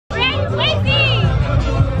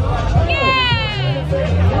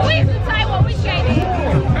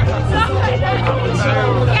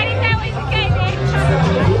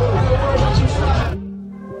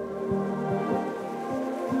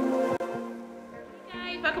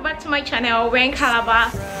welcome back to my channel. We're in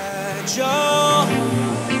Calabar.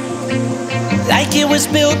 Like it was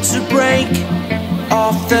built to break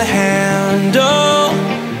off the handle.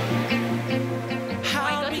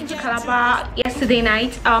 I got into Calabar yesterday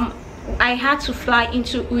night. I had to fly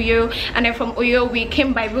into Uyo, and then from Uyo we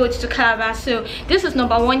came by road to Calabar. So this is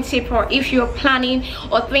number one tip for if you're planning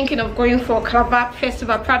or thinking of going for Calabar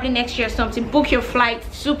festival probably next year or something. Book your flight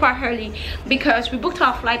super early, because we booked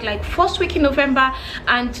our flight like first week in November,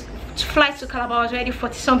 and flight to Calabar was already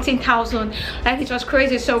 40-something thousand. Like, it was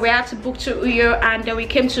crazy. So we had to book to Uyo, and then we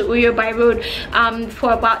came to Uyo by road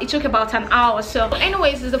for about, it took about an hour. So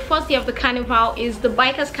anyways, it's the first day of the carnival, is the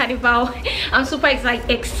bikers carnival. I'm super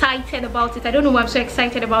excited about it. I don't know why I'm so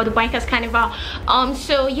excited about the bikers carnival.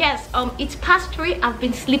 So yes, it's past 3. I've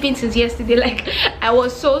been sleeping since yesterday. Like, I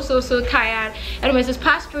was so tired. Anyways, it's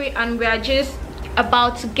past 3 and we are just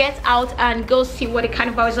about to get out and go see what the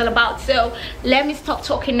carnival is all about. So let me stop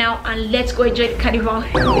talking now and let's go enjoy the carnival.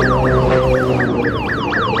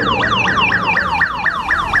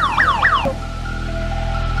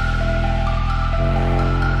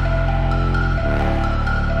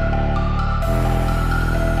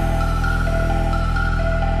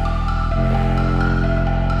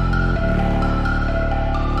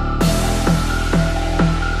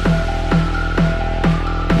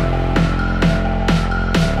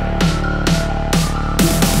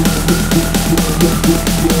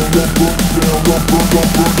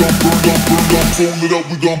 Fold it up,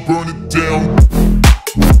 we gon' burn it down.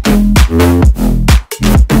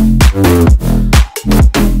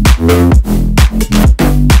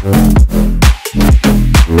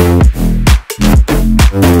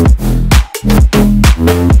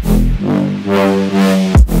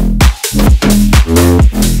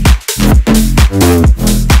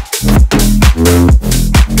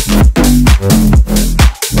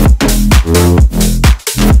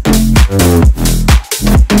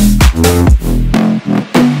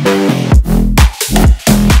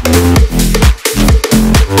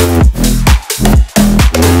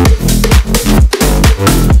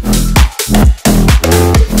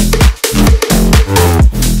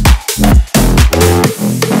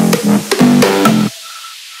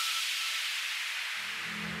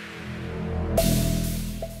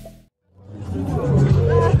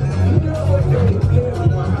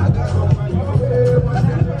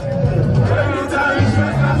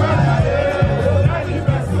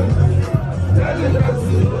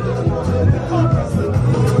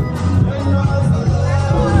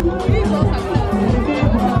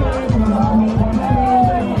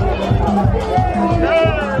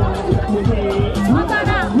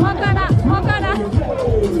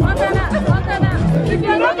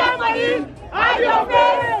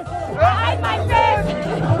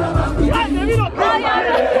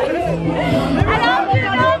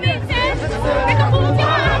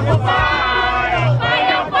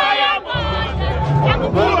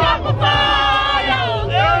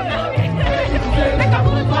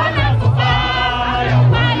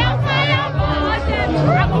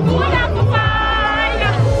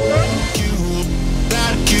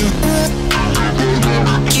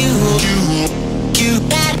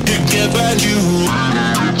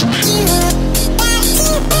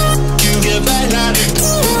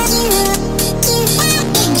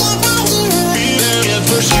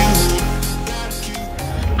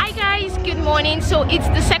 So it's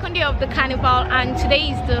the second day of the carnival and today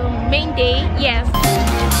is the main day. Yes.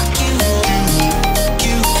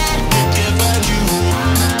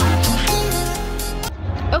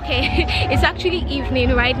 Okay, it's actually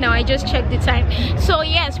evening right now. I just checked the time. So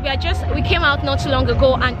yes, we came out not too long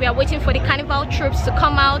ago and we are waiting for the carnival troops to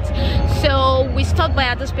come out. So we stopped by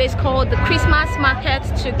at this place called the Christmas market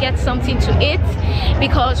to get something to eat,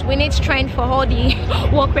 because we need strength for all the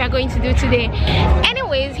work we are going to do today.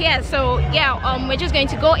 Anyways, yeah, so yeah, we're just going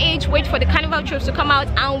to go eat, wait for the carnival troops to come out,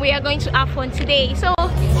 and we are going to have fun today. So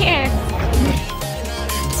yeah.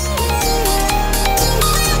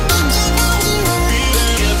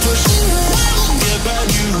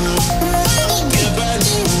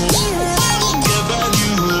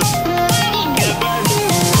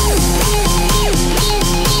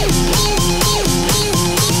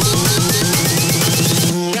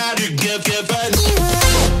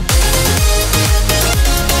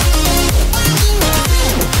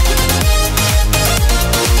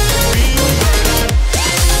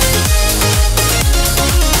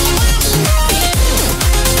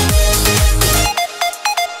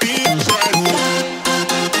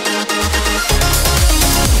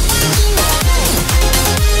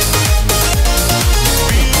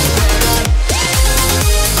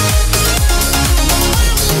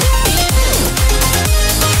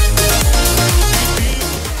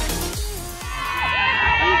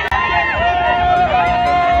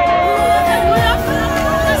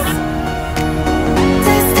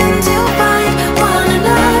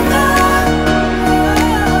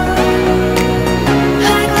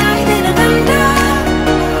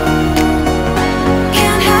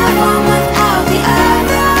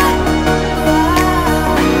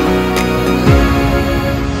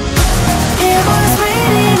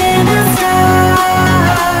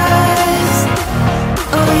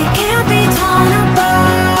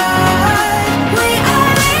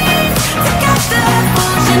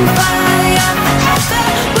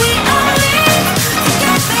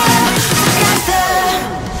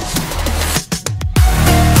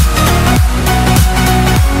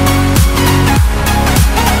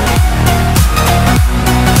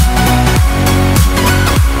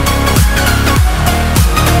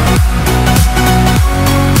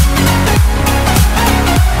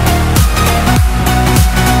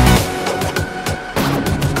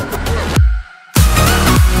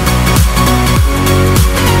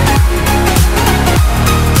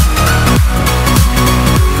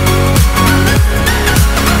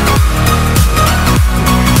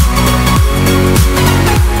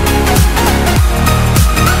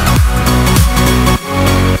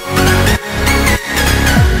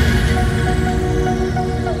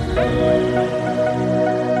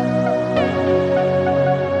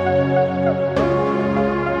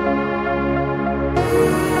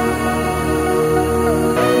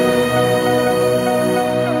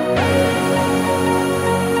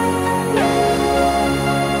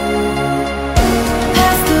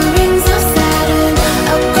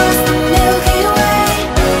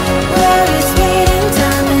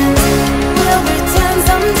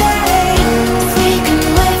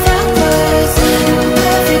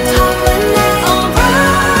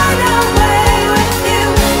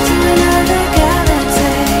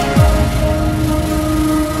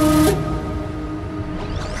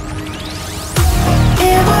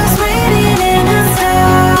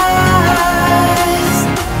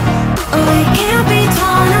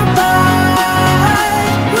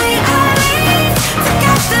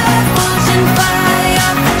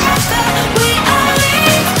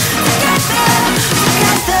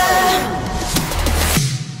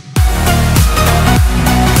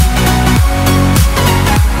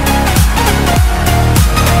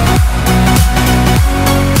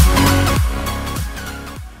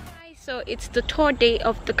 it's the third day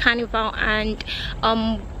of the carnival, and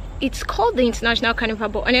it's called the International Carnival,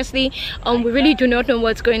 but honestly we really do not know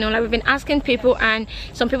what's going on. Like, we've been asking people, and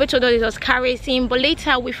some people told us it was car racing, but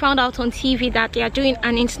later we found out on TV that they are doing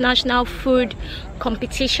an international food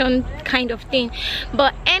competition kind of thing.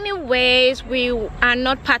 But anyways, we are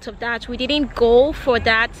not part of that. We didn't go for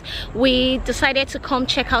that. We decided to come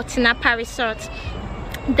check out Timaya Resort.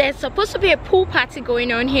 There's supposed to be a pool party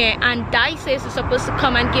going on here, and Dai says is supposed to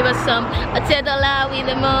come and give us some $10 with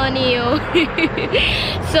the money.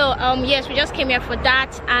 So yes, we just came here for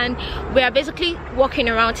that, and we are basically walking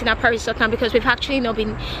around Timaya Resort now because we've actually not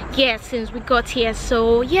been here since we got here.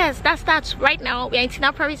 So yes, that's that. Right now we are in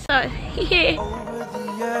Timaya Resort. Over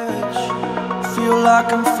the edge, feel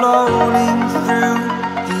like I'm floating through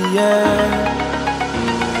the air.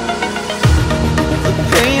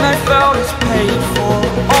 Pain I felt is paid for,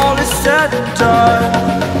 all is said and done.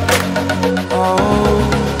 Oh,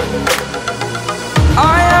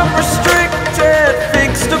 I am restricted,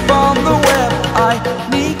 fixed upon the web. I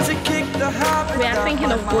need to kick the habit. We are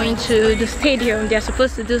thinking of going to the stadium. They're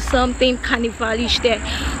supposed to do something carnivalish there.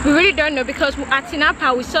 We really don't know, because at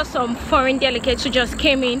Timaya we saw some foreign delegates who just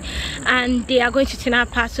came in, and they are going to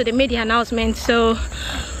Timaya, so they made the announcement. So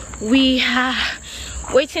we are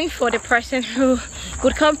waiting for the person who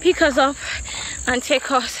would come pick us up and take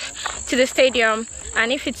us to the stadium,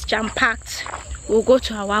 and if it's jam-packed, we'll go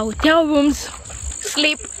to our hotel rooms,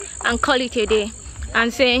 sleep, and call it a day,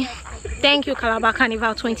 and say thank you Calabar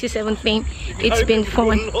Carnival 2017. It's been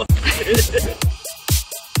fun.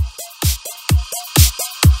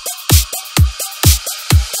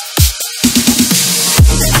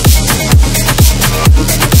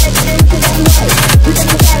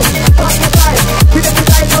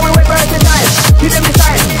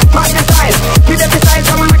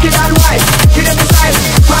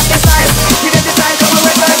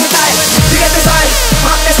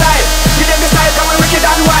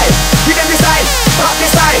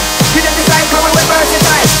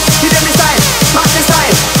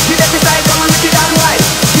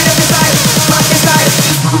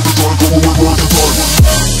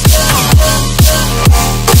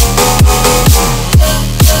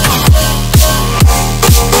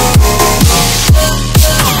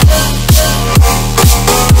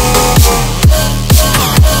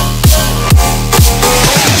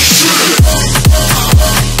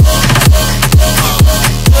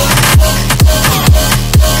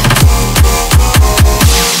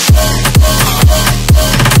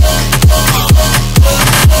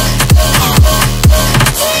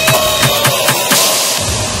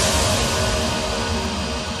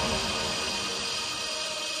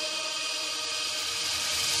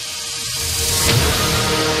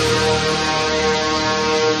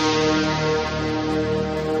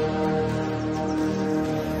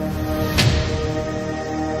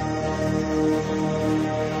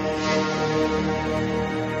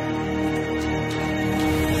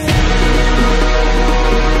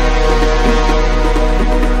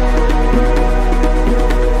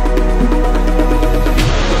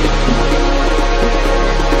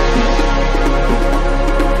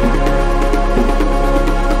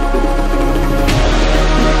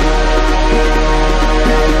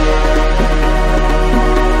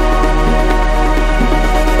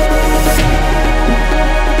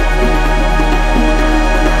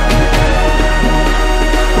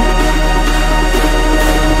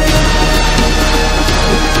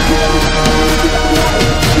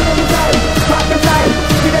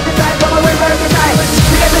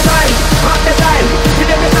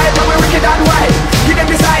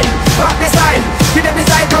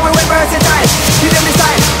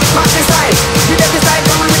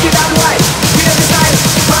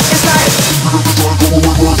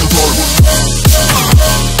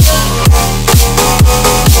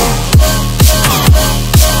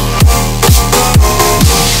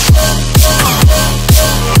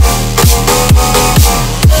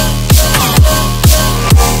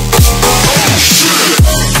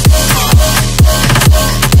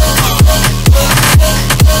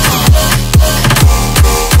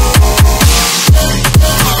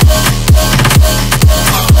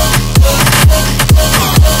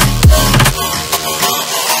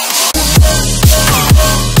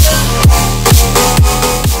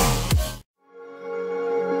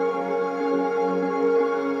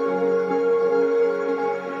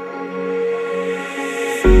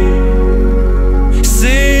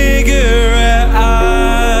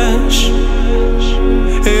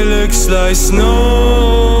 like snow.